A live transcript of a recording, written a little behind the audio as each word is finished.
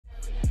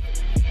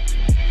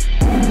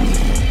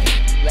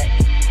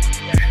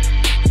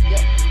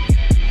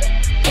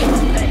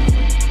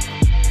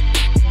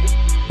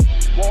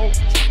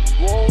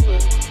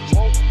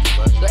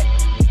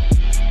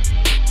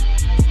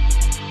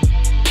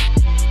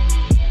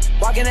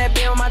Walking that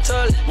bit with my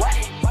tool.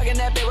 Walking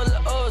that bit with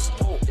the O's.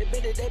 They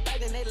bit it, they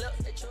back and they look,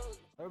 they chose.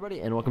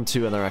 Everybody, and welcome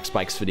to another X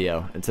Bikes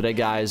video. And today,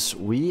 guys,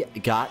 we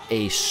got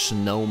a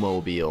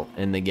snowmobile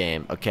in the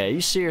game. Okay, you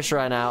serious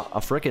right now? A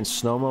freaking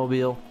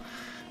snowmobile?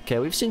 Okay,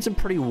 we've seen some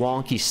pretty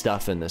wonky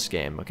stuff in this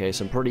game. Okay,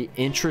 some pretty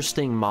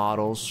interesting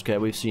models. Okay,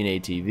 we've seen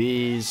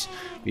ATVs,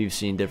 we've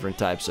seen different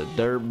types of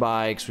dirt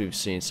bikes, we've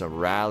seen some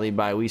rally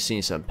bike, we've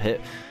seen some pit.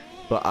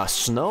 But a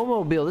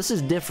snowmobile, this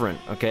is different,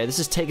 okay? This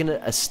is taking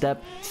it a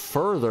step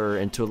further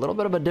into a little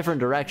bit of a different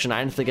direction.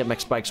 I didn't think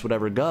MX Bikes would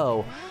ever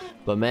go,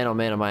 but man, oh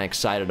man, am I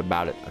excited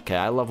about it, okay?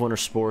 I love winter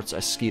sports. I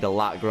skied a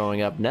lot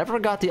growing up. Never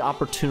got the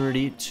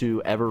opportunity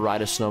to ever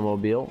ride a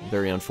snowmobile.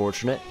 Very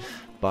unfortunate.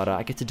 But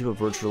I get to do it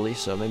virtually,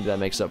 so maybe that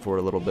makes up for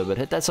it a little bit. But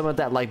hit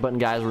that like button,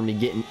 guys. We're going to be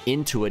getting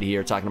into it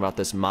here, talking about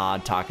this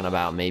mod, talking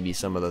about maybe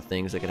some of the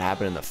things that could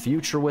happen in the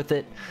future with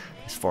it,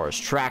 as far as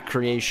track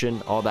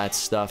creation, all that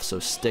stuff. So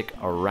stick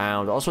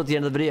around. Also, at the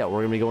end of the video,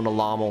 we're going to be going to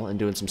Lommel and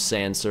doing some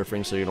sand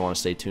surfing, so you're going to want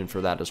to stay tuned for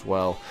that as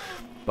well.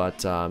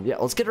 But yeah,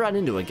 let's get right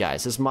into it,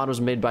 guys. This mod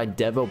was made by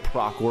Devo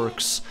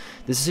Procworks.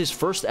 This is his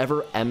first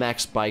ever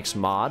MX Bikes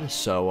mod,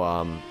 so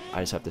I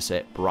just have to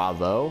say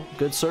bravo,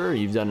 good sir.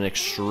 You've done an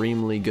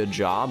extremely good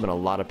job, and a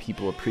lot of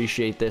people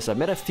appreciate this. I've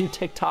made a few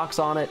TikToks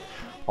on it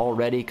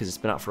already because it's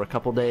been out for a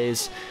couple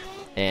days,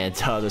 and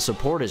the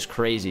support is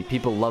crazy.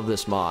 People love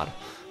this mod.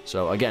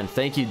 So again,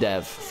 thank you,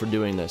 Dev, for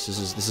doing this.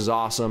 This is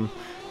awesome.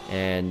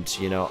 And,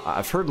 you know,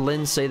 I've heard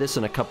Lynn say this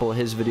in a couple of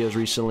his videos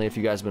recently, if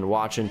you guys have been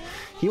watching.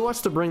 He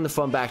wants to bring the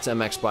fun back to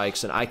MX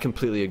Bikes, and I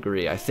completely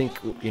agree. I think,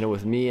 you know,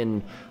 with me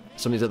and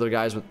some of these other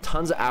guys with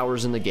tons of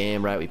hours in the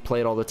game, right, we play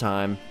it all the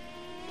time,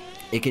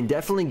 it can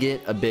definitely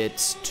get a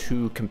bit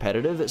too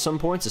competitive at some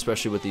points,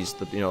 especially with these,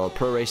 you know,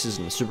 pro races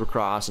and the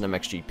Supercross and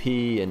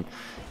MXGP, and,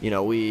 you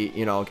know, we,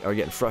 you know, are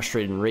getting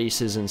frustrated in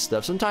races and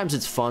stuff. Sometimes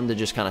it's fun to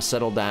just kind of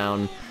settle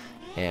down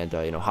and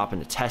you know, hop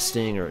into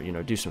testing, or, you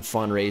know, do some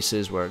fun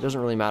races where it doesn't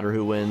really matter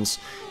who wins,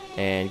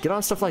 and get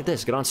on stuff like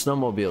this. Get on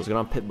snowmobiles, get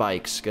on pit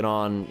bikes, get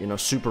on, you know,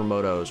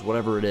 supermotos,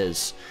 whatever it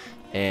is.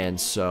 And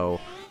so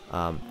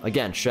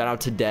again, shout out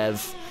to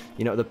Dev.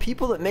 You know, the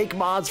people that make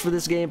mods for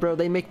this game, bro,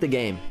 they make the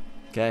game.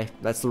 Okay,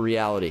 that's the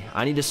reality.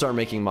 I need to start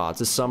making mods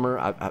this summer.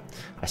 I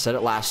said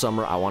it last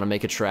summer, I want to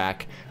make a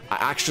track. I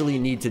actually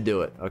need to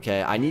do it.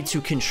 Okay, I need to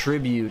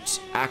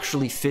contribute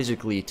actually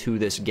physically to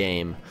this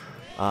game.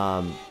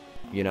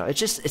 You know,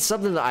 it's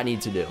something that I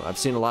need to do. I've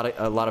seen a lot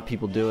of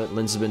people do it.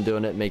 Lynn's been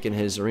doing it, making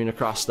his arena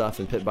cross stuff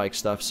and pit bike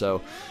stuff.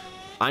 So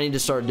I need to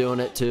start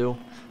doing it too.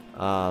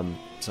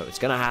 So it's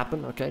gonna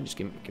happen. Okay, just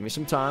give me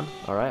some time.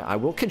 All right, I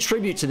will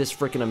contribute to this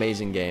freaking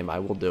amazing game. I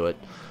will do it.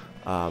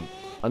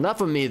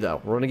 Enough of me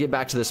though. We're gonna get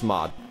back to this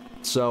mod.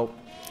 So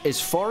as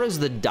far as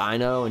the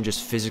dyno and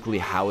just physically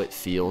how it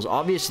feels,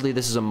 obviously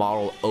this is a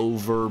model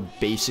over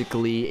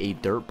basically a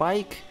dirt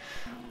bike,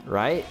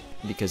 right?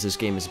 Because this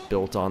game is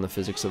built on the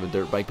physics of a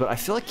dirt bike. But I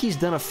feel like he's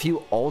done a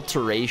few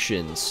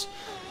alterations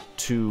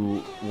to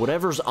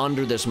whatever's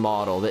under this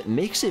model that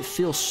makes it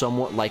feel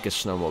somewhat like a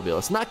snowmobile.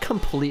 It's not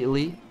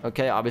completely,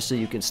 okay? Obviously,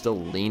 you can still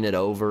lean it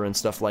over and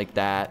stuff like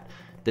that.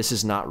 This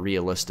is not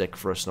realistic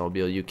for a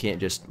snowmobile. You can't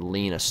just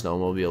lean a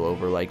snowmobile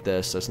over like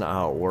this. That's not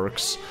how it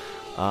works.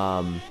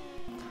 But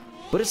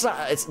it's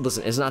not,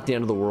 listen, it's not the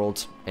end of the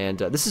world. And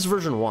this is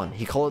version 1.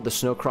 He called it the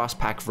Snowcross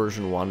Pack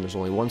version 1. There's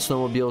only one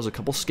snowmobile, there's a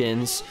couple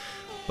skins.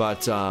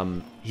 But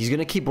he's going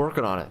to keep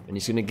working on it, and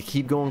he's going to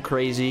keep going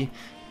crazy.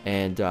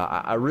 And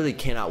I really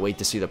cannot wait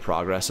to see the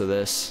progress of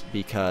this,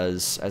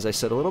 because, as I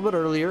said a little bit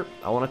earlier,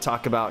 I want to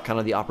talk about kind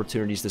of the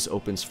opportunities this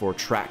opens for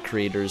track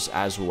creators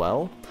as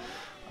well.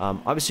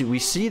 Obviously, we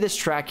see this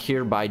track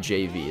here by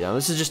JV. Now,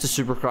 this is just a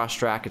supercross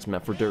track. It's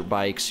meant for dirt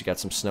bikes. You got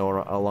some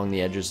snow along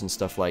the edges and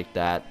stuff like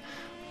that.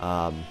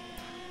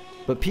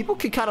 But people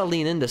could kind of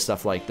lean into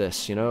stuff like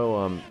this, you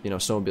know,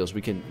 snowmobiles.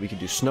 We could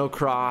do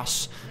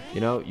snowcross,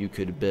 you know, you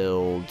could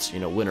build, you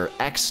know, Winter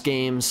X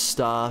Games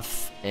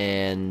stuff.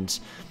 And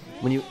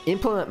when you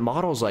implement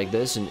models like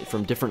this and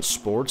from different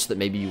sports that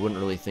maybe you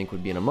wouldn't really think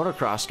would be in a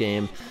motocross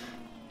game,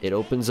 it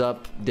opens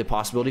up the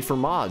possibility for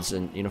mods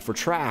and, you know, for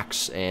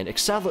tracks and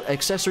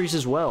accessories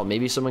as well.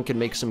 Maybe someone could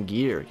make some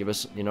gear, give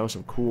us, you know,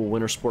 some cool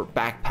winter sport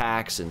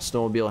backpacks and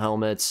snowmobile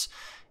helmets,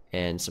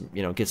 and some,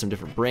 you know, get some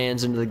different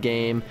brands into the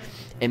game.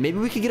 And maybe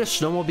we could get a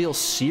snowmobile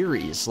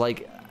series.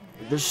 Like,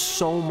 there's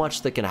so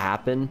much that can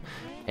happen,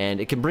 and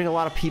it can bring a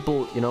lot of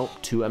people, you know,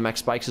 to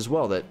MX Bikes as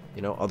well that,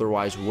 you know,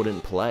 otherwise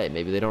wouldn't play.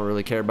 Maybe they don't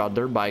really care about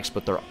dirt bikes,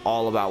 but they're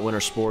all about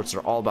winter sports,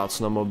 they're all about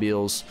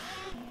snowmobiles.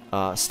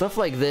 Stuff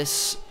like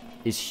this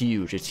is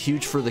huge. It's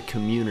huge for the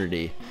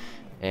community.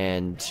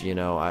 And, you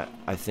know,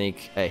 I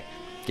think, hey,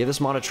 give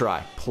this mod a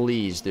try,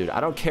 please, dude. I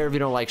don't care if you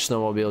don't like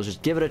snowmobiles.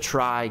 Just give it a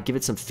try. Give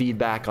it some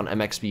feedback on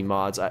MXB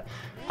mods.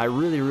 I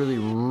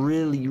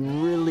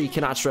really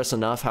cannot stress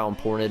enough how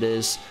important it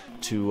is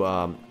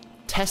to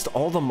test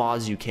all the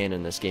mods you can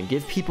in this game.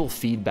 Give people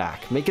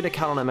feedback. Make an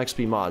account on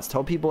MXB mods.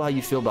 Tell people how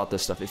you feel about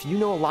this stuff. If you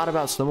know a lot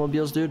about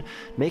snowmobiles, dude,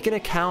 make an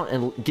account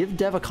and give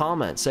Dev a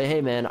comment. Say,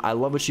 hey, man, I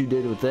love what you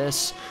did with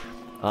this.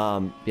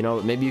 You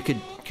know, maybe you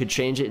could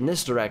change it in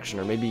this direction,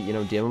 or maybe, you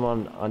know, DM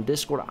them on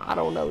Discord. I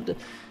don't know.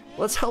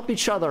 Let's help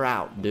each other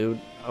out,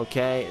 dude.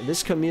 Okay,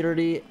 this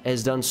community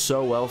has done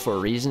so well for a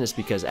reason. It's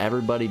because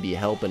everybody be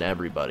helping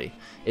everybody.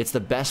 It's the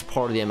best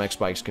part of the MX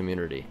Bikes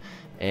community.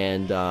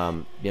 And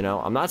you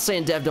know, I'm not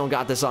saying Dev don't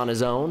got this on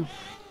his own,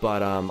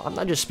 but I'm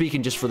not just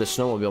speaking just for the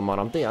snowmobile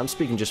mod. I'm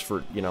speaking just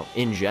for, you know,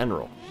 in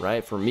general,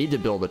 right? For me to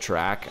build a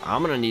track,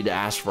 I'm gonna need to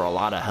ask for a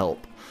lot of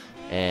help.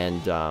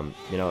 And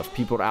you know, if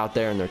people are out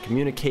there and they're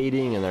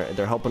communicating and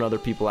they're helping other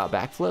people out,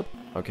 backflip.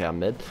 Okay, I'm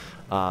mid.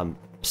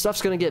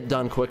 Stuff's gonna get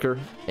done quicker,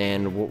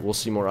 and we'll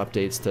see more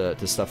updates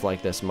to stuff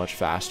like this much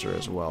faster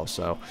as well.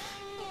 So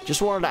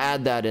just wanted to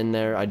add that in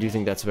there. I do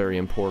think that's very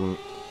important.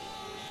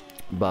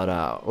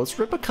 But let's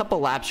rip a couple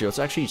laps here. Let's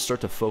actually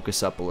start to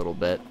focus up a little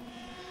bit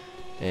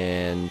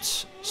and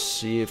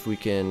see if we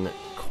can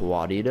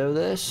quadito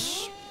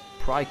this.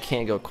 Probably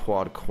can't go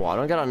quad. I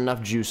don't got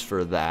enough juice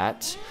for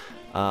that.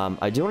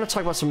 I do want to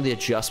talk about some of the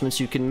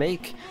adjustments you can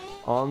make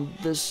on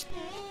this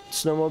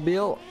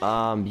snowmobile.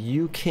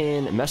 You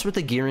can mess with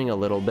the gearing a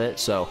little bit.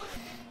 So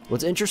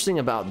what's interesting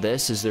about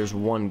this is there's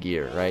one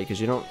gear, right?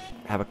 Because you don't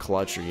have a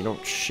clutch, or you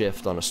don't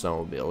shift on a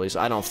snowmobile. At least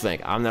I don't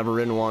think. I've never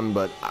ridden one,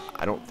 but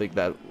I don't think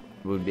that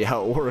would be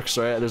how it works,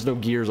 right? There's no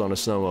gears on a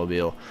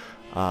snowmobile.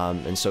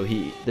 And so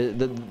the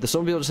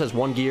snowmobile just has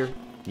one gear.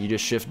 You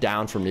just shift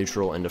down from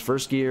neutral into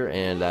first gear,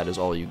 and that is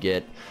all you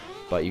get.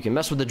 But you can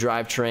mess with the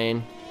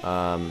drivetrain,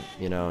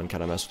 you know, and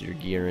kind of mess with your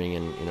gearing,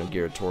 and, you know,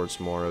 gear it towards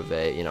more of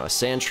a, you know, a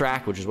sand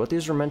track, which is what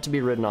these are meant to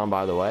be ridden on,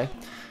 by the way,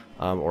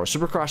 or a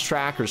supercross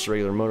track, or just a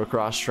regular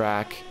motocross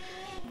track.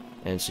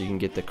 And so you can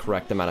get the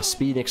correct amount of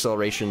speed and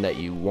acceleration that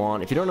you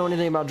want. If you don't know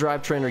anything about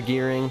drivetrain or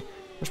gearing,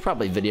 there's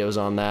probably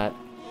videos on that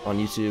on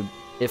YouTube.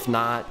 If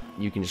not,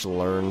 you can just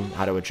learn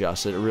how to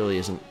adjust it. It really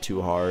isn't too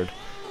hard.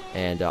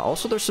 And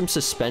also there's some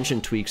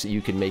suspension tweaks that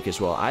you can make as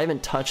well. I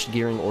haven't touched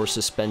gearing or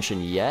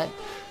suspension yet,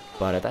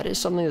 but that is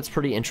something that's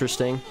pretty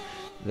interesting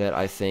that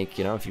I think,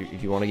 you know, if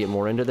you want to get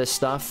more into this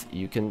stuff,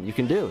 you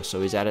can do.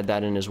 So he's added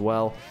that in as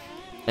well.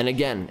 And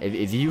again,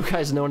 if you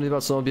guys know anything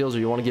about snowmobiles or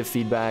you want to give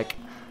feedback,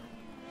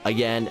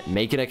 again,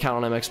 make an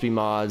account on MXB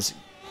Mods,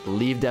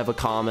 leave Dev a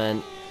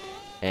comment,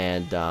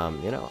 and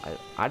you know,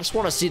 I just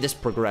want to see this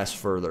progress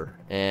further.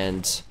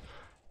 And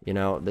you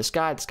know, this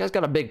guy's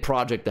got a big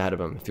project ahead of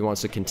him if he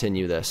wants to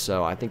continue this.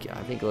 So I think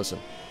listen,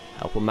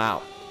 help him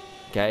out.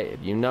 Okay,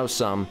 if you know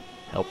some,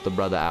 help the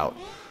brother out.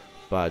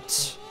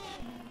 But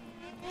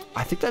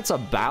I think that's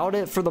about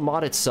it for the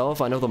mod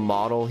itself. I know the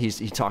model he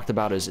talked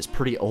about is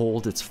pretty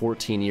old. It's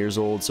 14 years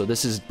old. So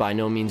this is by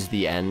no means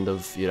the end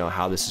of, you know,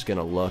 how this is going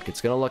to look. It's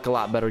going to look a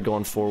lot better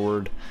going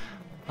forward.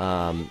 You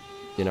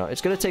know,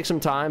 it's going to take some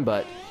time,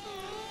 but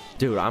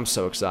dude, I'm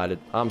so excited.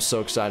 I'm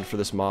so excited for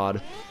this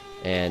mod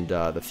and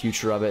the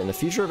future of it, and the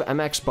future of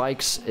MX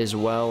bikes as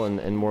well,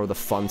 and more of the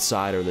fun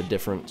side, or the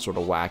different sort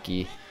of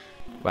wacky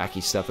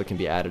stuff that can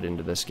be added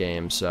into this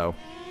game. So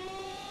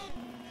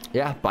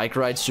yeah, bike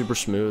ride's super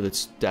smooth.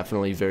 It's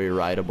definitely very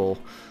rideable.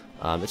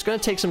 It's going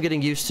to take some getting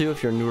used to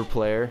if you're a newer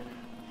player,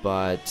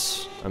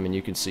 but I mean,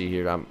 you can see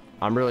here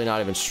I'm really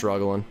not even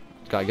struggling.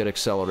 It's got good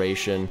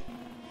acceleration.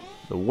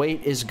 The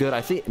weight is good.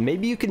 I think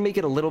maybe you can make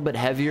it a little bit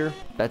heavier.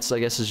 That's, I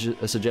guess,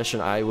 a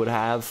suggestion I would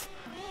have.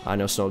 I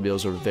know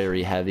snowmobiles are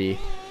very heavy,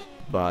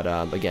 but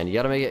again, you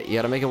gotta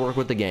make it work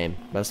with the game.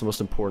 That's the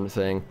most important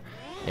thing,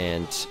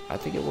 and I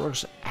think it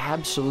works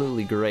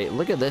absolutely great.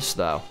 Look at this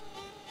though.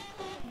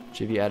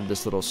 See if you added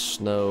this little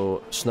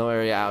snow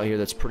area out here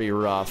that's pretty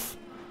rough.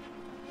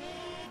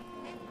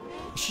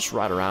 Let's just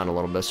ride around a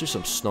little bit. Let's do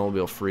some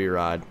snowmobile free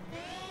ride.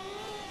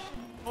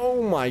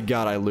 Oh my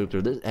god, I looped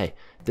her. Hey,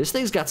 this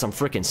thing's got some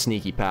freaking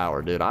sneaky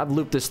power, dude. I've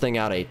looped this thing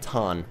out a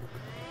ton.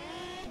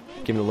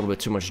 Giving it a little bit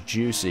too much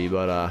juicy,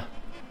 but I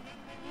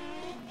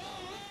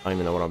don't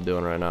even know what I'm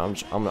doing right now. I'm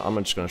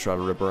just gonna try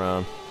to rip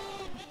around.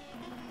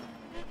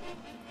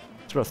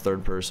 Let's go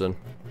third person.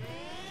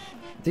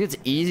 I think it's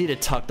easy to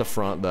tuck the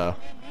front though,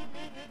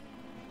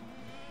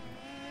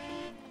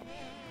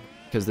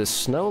 because this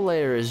snow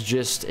layer is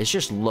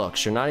just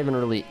looks. You're not even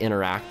really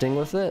interacting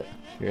with it.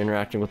 You're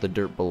interacting with the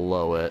dirt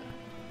below it.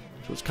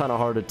 So it's kind of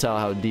hard to tell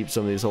how deep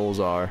some of these holes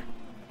are.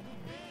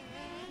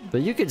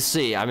 But you can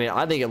see, I mean,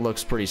 I think it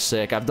looks pretty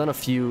sick. I've done a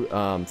few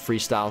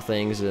freestyle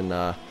things, and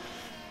I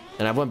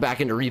went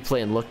back into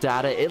replay and looked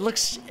at it. It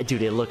looks,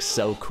 dude, it looks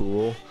so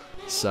cool.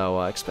 So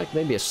I expect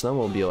maybe a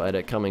snowmobile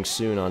edit coming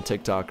soon on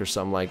TikTok or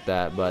something like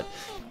that. But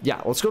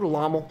yeah, let's go to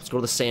Lommel. Let's go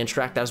to the sand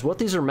track. That's what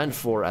these are meant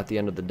for at the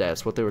end of the day.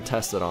 That's what they were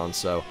tested on.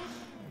 So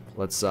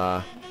let's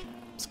get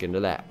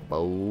into that,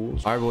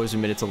 boys. All right, boys,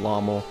 we made it to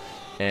Lommel.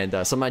 And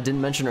something I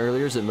didn't mention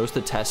earlier is that most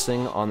of the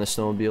testing on the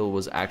snowmobile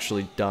was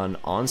actually done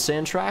on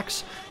sand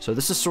tracks. So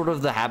this is sort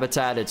of the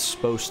habitat it's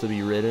supposed to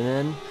be ridden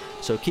in.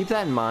 So keep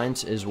that in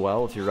mind as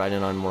well if you're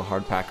riding on more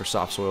hard pack or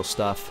soft soil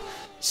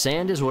stuff.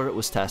 Sand is where it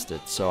was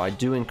tested. So I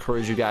do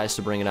encourage you guys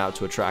to bring it out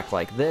to a track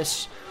like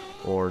this,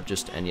 or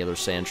just any other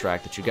sand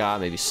track that you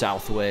got, maybe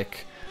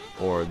Southwick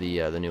or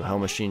the new Hell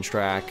Machine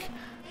track.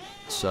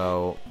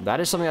 So that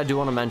is something I do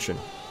want to mention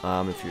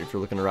if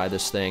you're looking to ride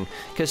this thing.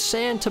 Because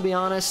sand, to be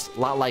honest, a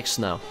lot like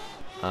snow.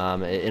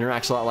 It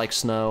interacts a lot like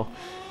snow.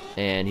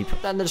 And he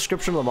put that in the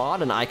description of the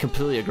mod, and I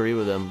completely agree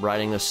with him.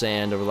 Riding the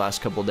sand over the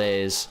last couple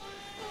days,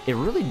 it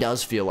really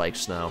does feel like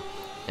snow.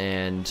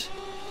 And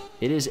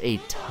it is a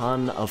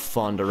ton of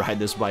fun to ride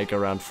this bike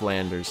around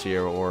Flanders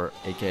here, or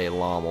aka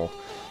Lommel.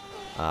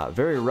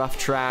 Very rough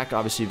track,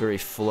 obviously very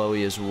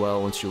flowy as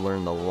well once you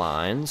learn the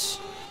lines.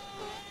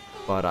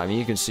 But I mean,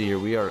 you can see here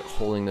we are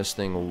holding this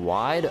thing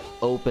wide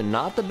open.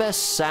 Not the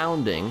best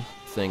sounding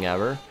thing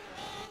ever,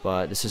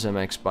 but this is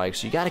MX bike,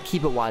 so you got to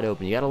keep it wide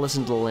open. You got to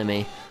listen to the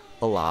Lemmy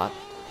a lot.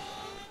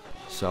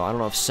 So I don't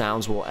know if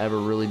sounds will ever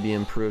really be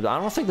improved.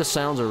 I don't think the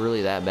sounds are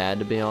really that bad,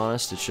 to be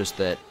honest. It's just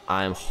that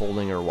I'm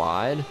holding her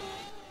wide,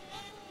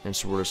 and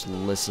so we're just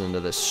listening to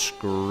the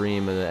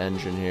scream of the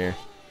engine here.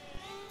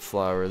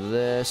 Fly over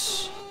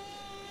this.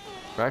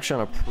 We're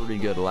actually on a pretty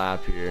good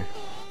lap here.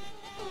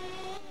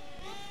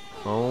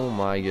 Oh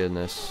my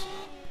goodness.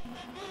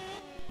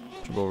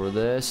 Jump over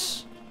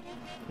this.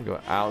 We go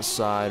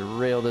outside,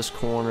 rail this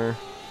corner.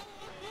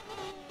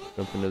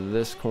 Jump into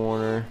this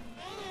corner.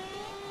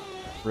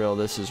 Rail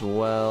this as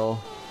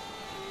well.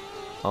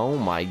 Oh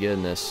my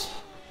goodness.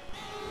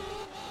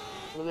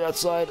 To the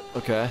outside.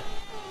 Okay.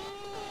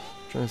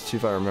 Trying to see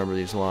if I remember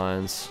these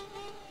lines.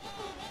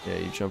 Yeah,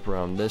 you jump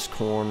around this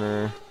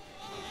corner.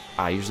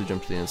 I usually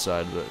jump to the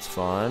inside, but it's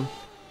fine.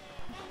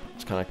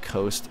 Just kind of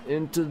coast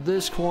into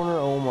this corner.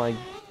 Oh my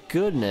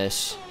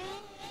goodness.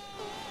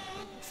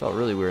 Felt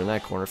really weird in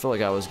that corner. I felt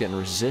like I was getting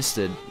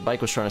resisted.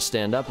 Bike was trying to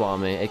stand up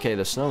on me, aka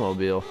the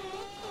snowmobile.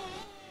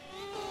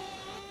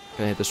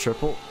 Can I hit this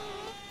triple?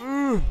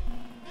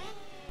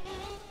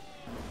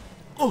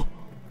 Oh!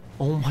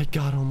 Oh my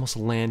god, I almost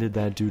landed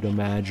that, dude.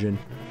 Imagine.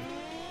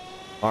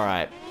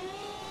 Alright.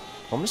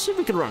 I'm gonna see if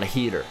we can run a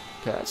heater.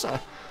 Okay, I'm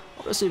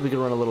gonna see if we can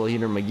run a little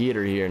heater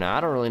McGeeter here. Now,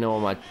 I don't really know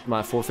what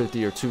my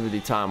 450 or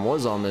 250 time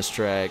was on this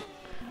track.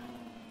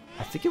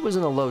 I think it was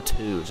in the low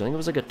 2s. I think it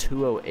was like a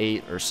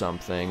 208 or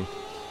something.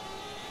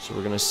 So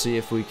we're gonna see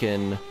if we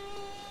can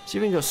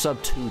go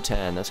sub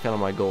 210. That's kind of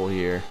my goal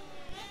here.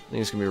 I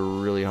think it's gonna be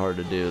really hard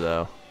to do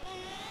though.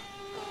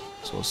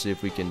 So we'll see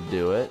if we can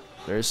do it.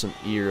 There's some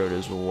E-road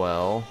as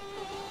well.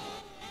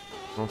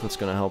 I don't know if it's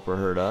gonna help or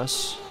hurt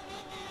us.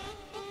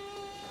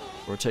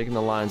 We're taking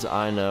the lines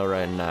I know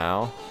right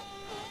now.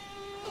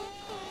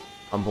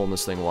 I'm pulling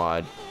this thing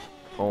wide.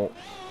 Oh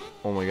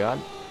my god.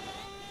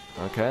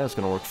 Okay, that's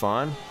gonna work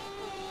fine.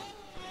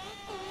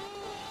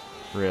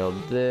 Rail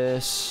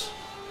this.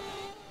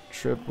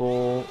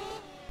 Triple.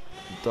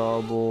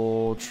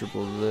 Double.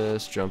 Triple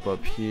this. Jump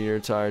up here.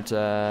 Tire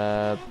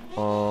tap.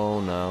 Oh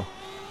no.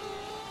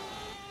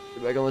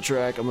 Get back on the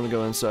track. I'm gonna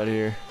go inside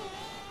here.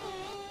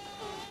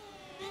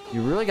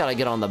 You really gotta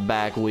get on the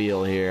back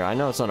wheel here. I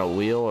know it's not a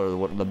wheel, or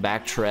what, the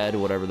back tread,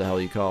 whatever the hell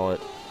you call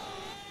it.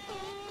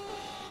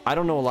 I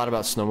don't know a lot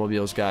about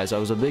snowmobiles, guys. I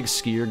was a big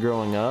skier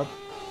growing up.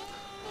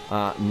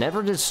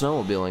 Never did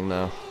snowmobiling,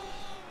 though.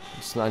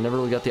 I never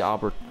really got the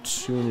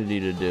opportunity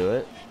to do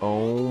it.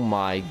 Oh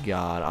my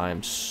god, I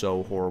am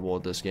so horrible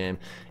at this game.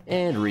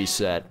 And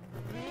reset.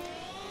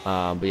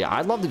 But yeah,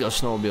 I'd love to go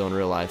snowmobile in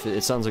real life.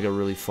 It sounds like a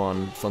really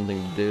fun thing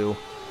to do.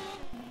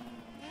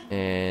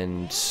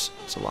 And it's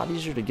a lot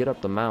easier to get up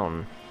the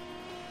mountain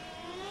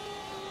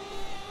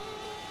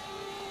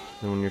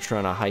than when you're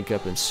trying to hike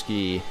up and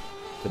ski.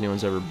 If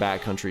anyone's ever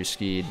backcountry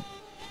skied,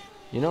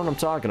 you know what I'm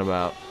talking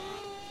about.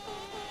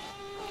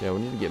 Okay, we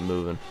need to get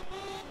moving.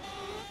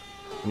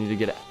 We need to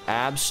get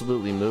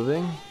absolutely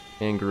moving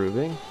and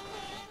grooving.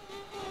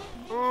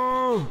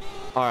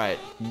 Alright,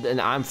 and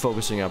I'm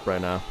focusing up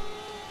right now.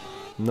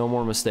 No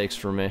more mistakes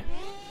for me.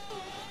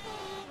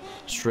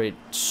 Straight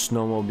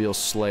snowmobile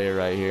slayer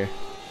right here.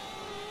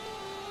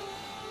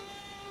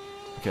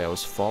 Okay,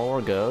 let's follow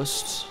our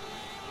ghosts.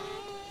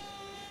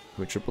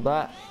 Can we triple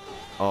that?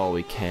 Oh,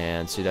 we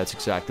can. See, that's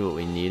exactly what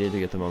we needed to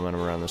get the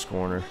momentum around this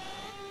corner.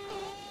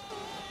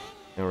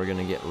 And we're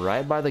gonna get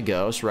right by the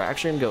ghost. We're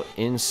actually gonna go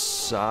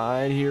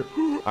inside here.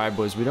 Alright,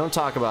 boys, we don't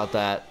talk about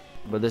that,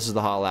 but this is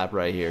the hot lap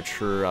right here.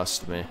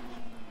 Trust me.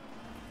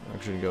 We're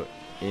actually gonna go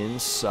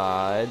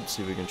inside.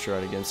 See if we can try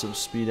to get some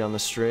speed on the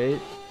straight.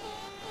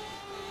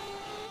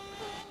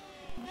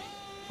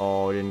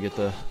 Oh, we didn't get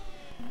the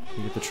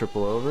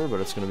triple over, but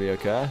it's gonna be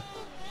okay.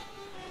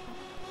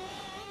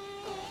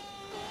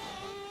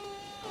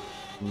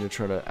 I'm gonna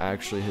try to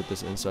actually hit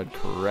this inside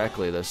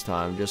correctly this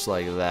time, just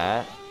like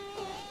that.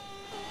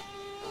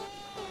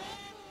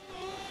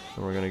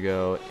 And we're gonna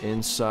go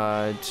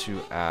inside to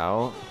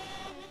out.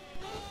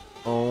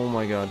 Oh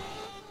my god.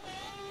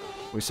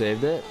 We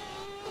saved it?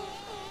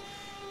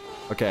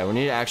 Okay, we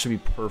need to actually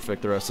be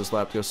perfect the rest of this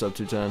lap to go sub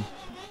 210.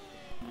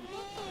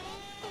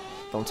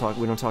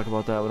 We don't talk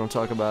about that, we don't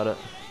talk about it.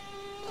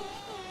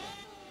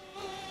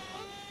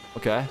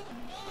 Okay.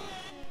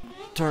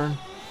 Turn.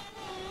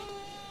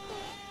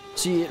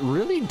 See, it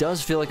really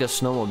does feel like a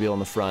snowmobile on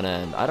the front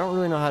end. I don't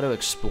really know how to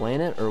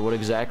explain it or what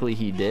exactly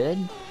he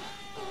did.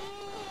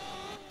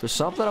 There's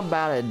something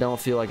about it that don't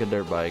feel like a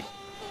dirt bike.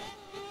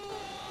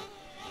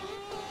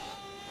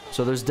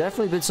 So there's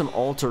definitely been some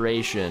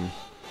alteration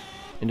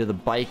into the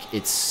bike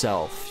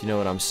itself. You know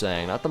what I'm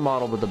saying? Not the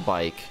model, but the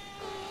bike.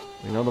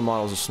 We know the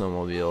model's a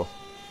snowmobile.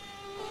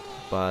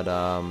 But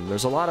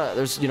there's a lot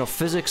of, you know,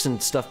 physics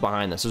and stuff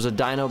behind this. There's a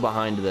dyno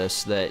behind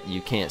this that you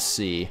can't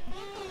see.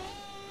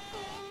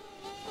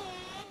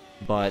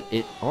 But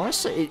it,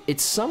 honestly,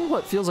 it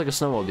somewhat feels like a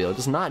snowmobile. It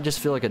does not just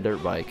feel like a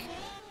dirt bike.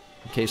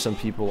 In case some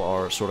people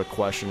are sort of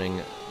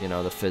questioning, you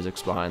know, the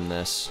physics behind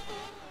this.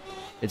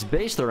 It's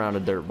based around a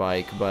dirt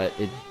bike, but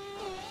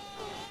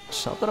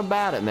something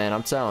about it, man,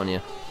 I'm telling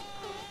you.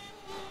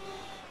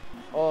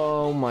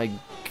 Oh my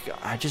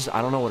god,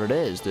 I don't know what it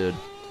is, dude. It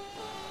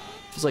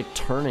feels like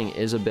turning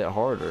is a bit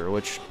harder,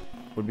 which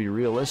would be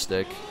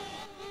realistic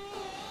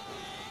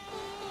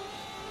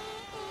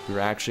if you're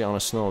actually on a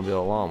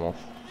snowmobile Lommel.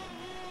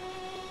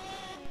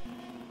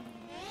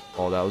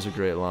 Oh, that was a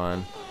great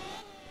line.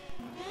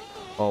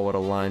 Oh, what a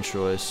line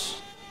choice.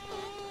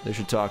 They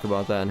should talk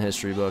about that in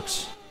history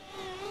books.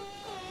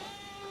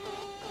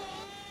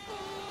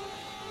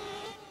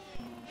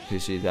 You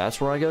see, that's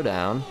where I go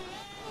down,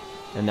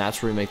 and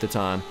that's where we make the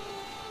time.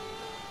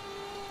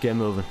 Get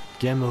moving.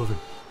 Get moving.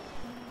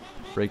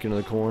 Break into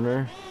the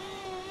corner,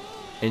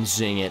 and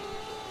zing it.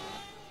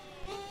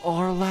 Oh,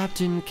 our lap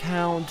didn't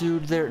count,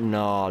 dude.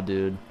 Nah,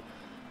 dude.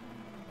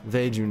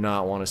 They do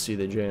not want to see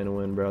the Jan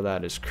win, bro.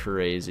 That is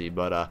crazy.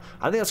 But I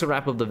think that's gonna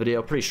wrap up the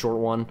video. Pretty short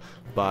one,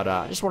 but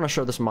I just want to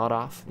show this mod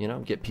off. You know,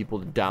 get people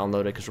to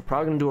download it because we're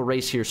probably gonna do a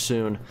race here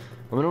soon.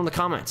 Let me know in the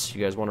comments.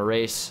 You guys want to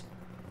race?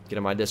 Get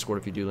in my Discord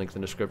if you do. Link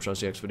in the description. I'll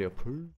see you next video. Peace.